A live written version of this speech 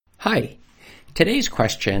Hi, today's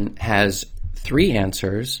question has 3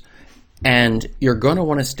 answers, and you're going to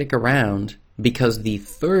want to stick around because the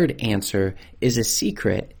third answer is a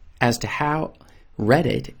secret as to how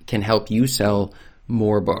Reddit can help you sell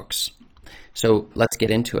more books. So let's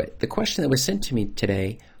get into it. The question that was sent to me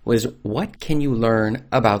today was, what can you learn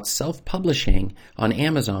about self-publishing on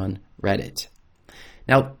Amazon Reddit?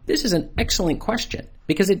 Now, this is an excellent question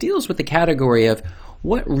because it deals with the category of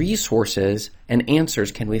what resources and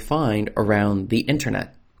answers can we find around the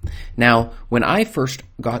internet. Now, when I first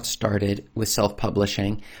got started with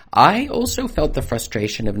self-publishing, I also felt the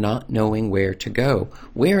frustration of not knowing where to go.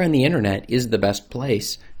 Where on the internet is the best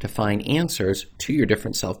place to find answers to your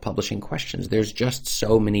different self-publishing questions? There's just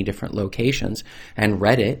so many different locations, and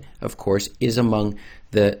Reddit, of course, is among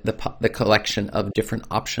the collection of different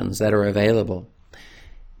options that are available.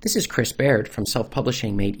 This is Chris Baird from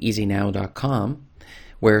selfpublishingmadeeasynow.com,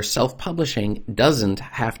 where self-publishing doesn't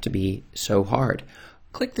have to be so hard.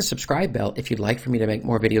 Click the subscribe bell if you'd like for me to make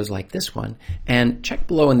more videos like this one, and check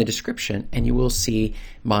below in the description and you will see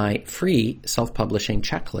my free self-publishing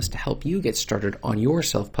checklist to help you get started on your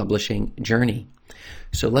self-publishing journey.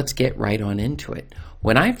 So let's get right on into it.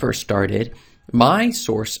 When I first started, my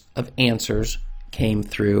source of answers came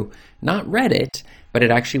through not Reddit, but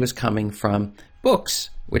it actually was coming from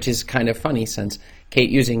books, which is kind of funny since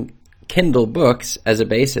Kate using Kindle books as a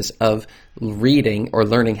basis of reading or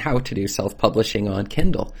learning how to do self-publishing on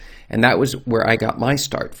Kindle. And that was where I got my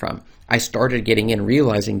start from. I started getting in,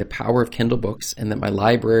 realizing the power of Kindle books and that my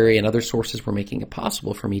library and other sources were making it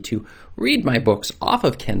possible for me to read my books off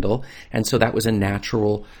of Kindle. And so that was a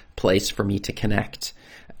natural place for me to connect.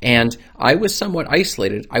 And I was somewhat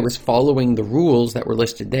isolated. I was following the rules that were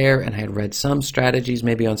listed there, and I had read some strategies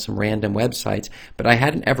maybe on some random websites, but I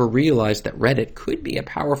hadn't ever realized that Reddit could be a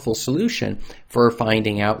powerful solution for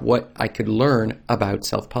finding out what I could learn about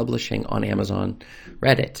self-publishing on Amazon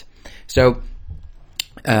Reddit. So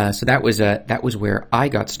that was where I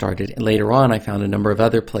got started. And later on, I found a number of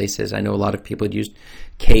other places. I know a lot of people had used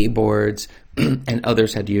Kboards and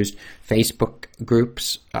others had used Facebook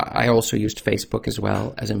groups. I also used Facebook as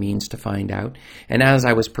well as a means to find out. And as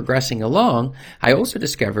I was progressing along, I also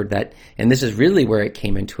discovered that, and this is really where it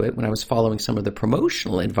came into it, when I was following some of the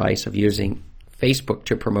promotional advice of using Facebook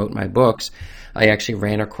to promote my books, I actually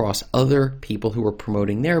ran across other people who were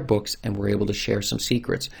promoting their books and were able to share some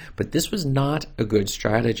secrets. But this was not a good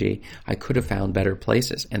strategy. I could have found better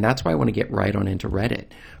places. And that's why I want to get right on into Reddit.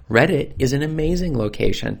 Reddit is an amazing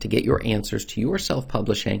location to get your answers to your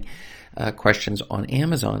self-publishing questions on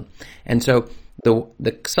Amazon. And so the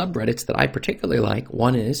subreddits that I particularly like,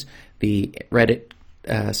 one is the Reddit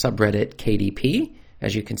subreddit KDP,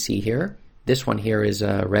 as you can see here. This one here is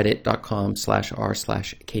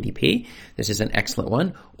reddit.com/r/KDP. This is an excellent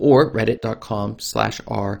one. Or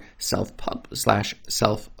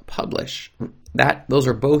reddit.com/r/self-publish. Those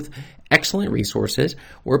are both excellent resources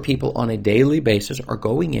where people on a daily basis are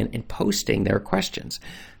going in and posting their questions.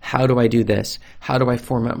 How do I do this? How do I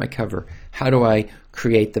format my cover? How do I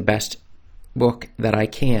create the best book that I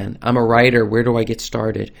can? I'm a writer. Where do I get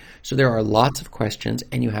started? So there are lots of questions,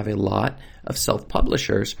 and you have a lot of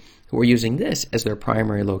self-publishers who are using this as their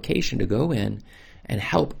primary location to go in and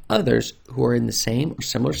help others who are in the same or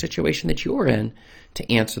similar situation that you're in to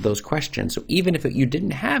answer those questions. So even if you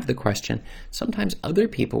didn't have the question, sometimes other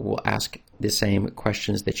people will ask the same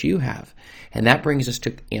questions that you have. And that brings us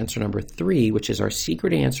to answer number 3, which is our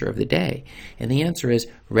secret answer of the day. And the answer is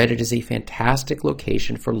Reddit is a fantastic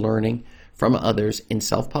location for learning from others in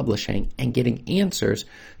self-publishing and getting answers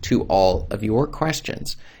to all of your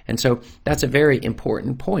questions. And so that's a very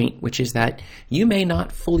important point, which is that you may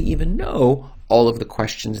not fully even know all of the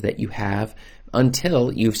questions that you have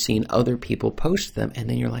until you've seen other people post them. And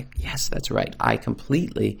then you're like, yes, that's right. I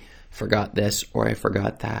completely forgot this or I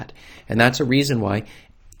forgot that. And that's a reason why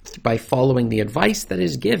by following the advice that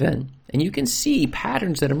is given, and you can see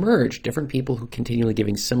patterns that emerge, different people who continually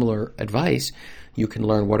giving similar advice, you can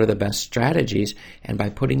learn what are the best strategies, and by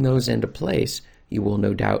putting those into place, you will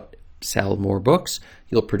no doubt sell more books,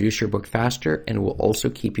 you'll produce your book faster, and it will also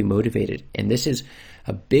keep you motivated. And this is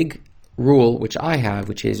a big rule which I have,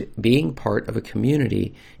 which is being part of a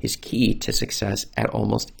community is key to success at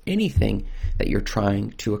almost anything that you're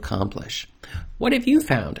trying to accomplish. What have you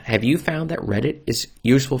found? Have you found that Reddit is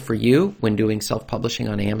useful for you when doing self-publishing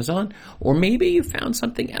on Amazon? Or maybe you found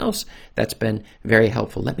something else that's been very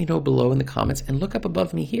helpful. Let me know below in the comments, and look up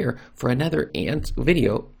above me here for another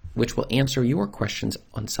video which will answer your questions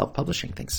on self-publishing. Thanks.